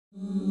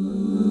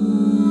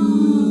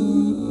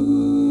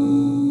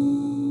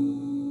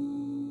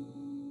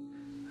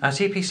At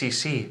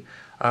EPCC,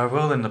 our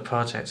role in the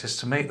project is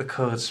to make the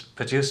codes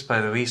produced by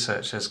the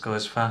researchers go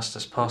as fast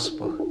as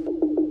possible.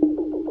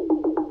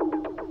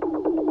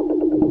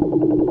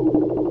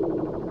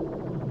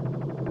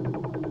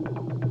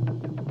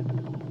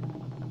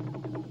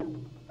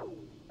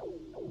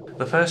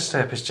 The first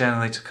step is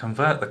generally to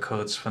convert the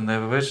codes from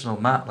their original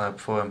MATLAB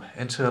form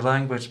into a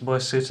language more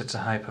suited to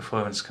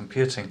high-performance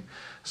computing,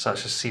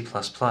 such as C++.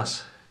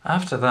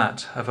 After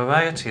that, a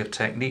variety of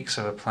techniques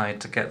are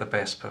applied to get the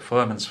best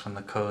performance from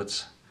the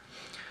codes.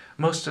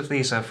 Most of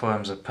these are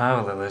forms of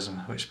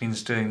parallelism, which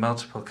means doing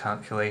multiple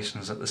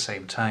calculations at the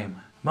same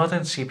time.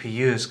 Modern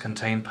CPUs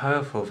contain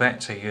powerful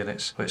vector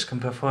units which can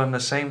perform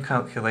the same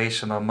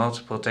calculation on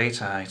multiple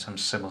data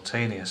items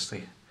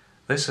simultaneously.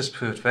 This has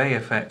proved very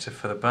effective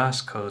for the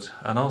brass code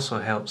and also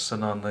helps the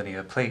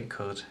nonlinear plate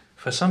code.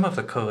 For some of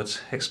the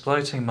codes,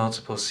 exploiting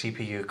multiple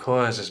CPU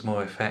cores is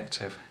more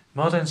effective.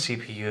 Modern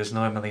CPUs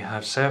normally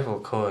have several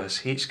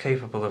cores, each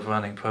capable of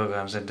running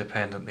programs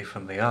independently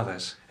from the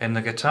others. In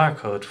the guitar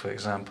code, for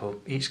example,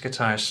 each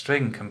guitar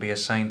string can be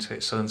assigned to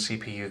its own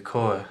CPU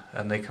core,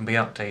 and they can be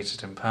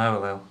updated in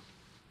parallel.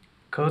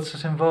 Codes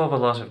that involve a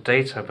lot of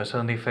data but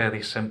only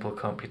fairly simple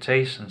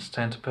computations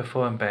tend to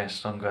perform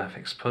best on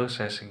graphics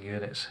processing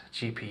units,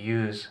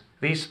 GPUs.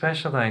 These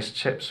specialized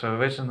chips were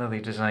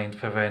originally designed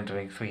for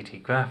rendering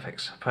 3D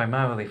graphics,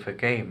 primarily for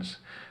games,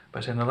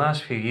 but in the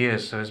last few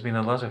years there has been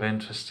a lot of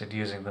interest in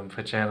using them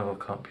for general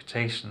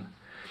computation,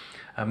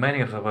 and many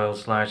of the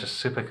world's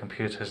largest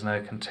supercomputers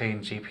now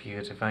contain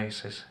GPU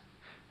devices.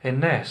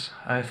 In NESS,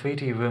 our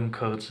 3D room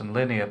codes and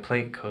linear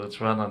plate codes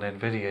run on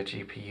NVIDIA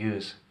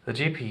GPUs. The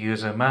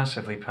GPUs are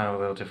massively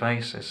parallel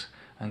devices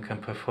and can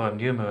perform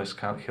numerous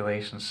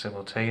calculations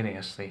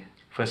simultaneously.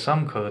 For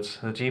some codes,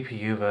 the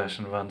GPU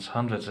version runs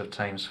hundreds of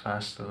times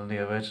faster than the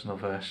original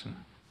version.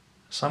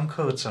 Some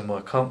codes are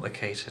more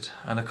complicated,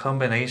 and a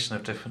combination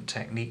of different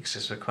techniques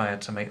is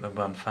required to make them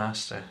run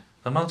faster.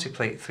 The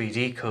multiplate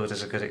 3D code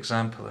is a good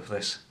example of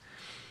this.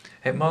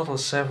 It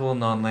models several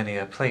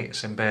nonlinear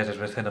plates embedded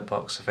within a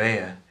box of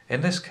air.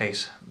 In this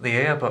case, the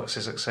air box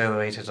is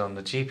accelerated on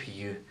the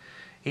GPU,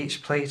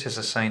 each plate is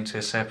assigned to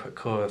a separate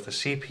core of the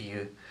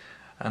CPU,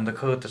 and the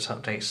code that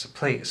updates the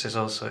plates is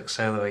also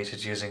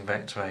accelerated using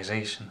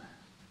vectorization.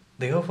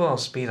 The overall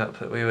speedup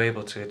that we were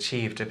able to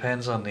achieve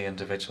depends on the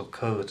individual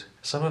code.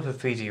 Some of the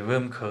 3D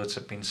room codes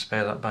have been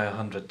sped up by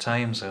 100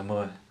 times or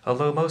more.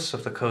 Although most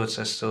of the codes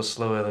are still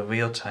slower than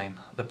real-time,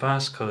 the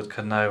brass code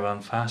can now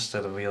run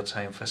faster than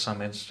real-time for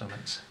some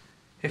instruments.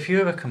 If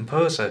you're a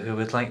composer who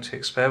would like to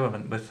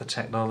experiment with the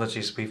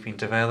technologies we've been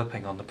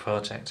developing on the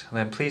project,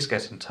 then please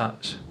get in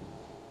touch.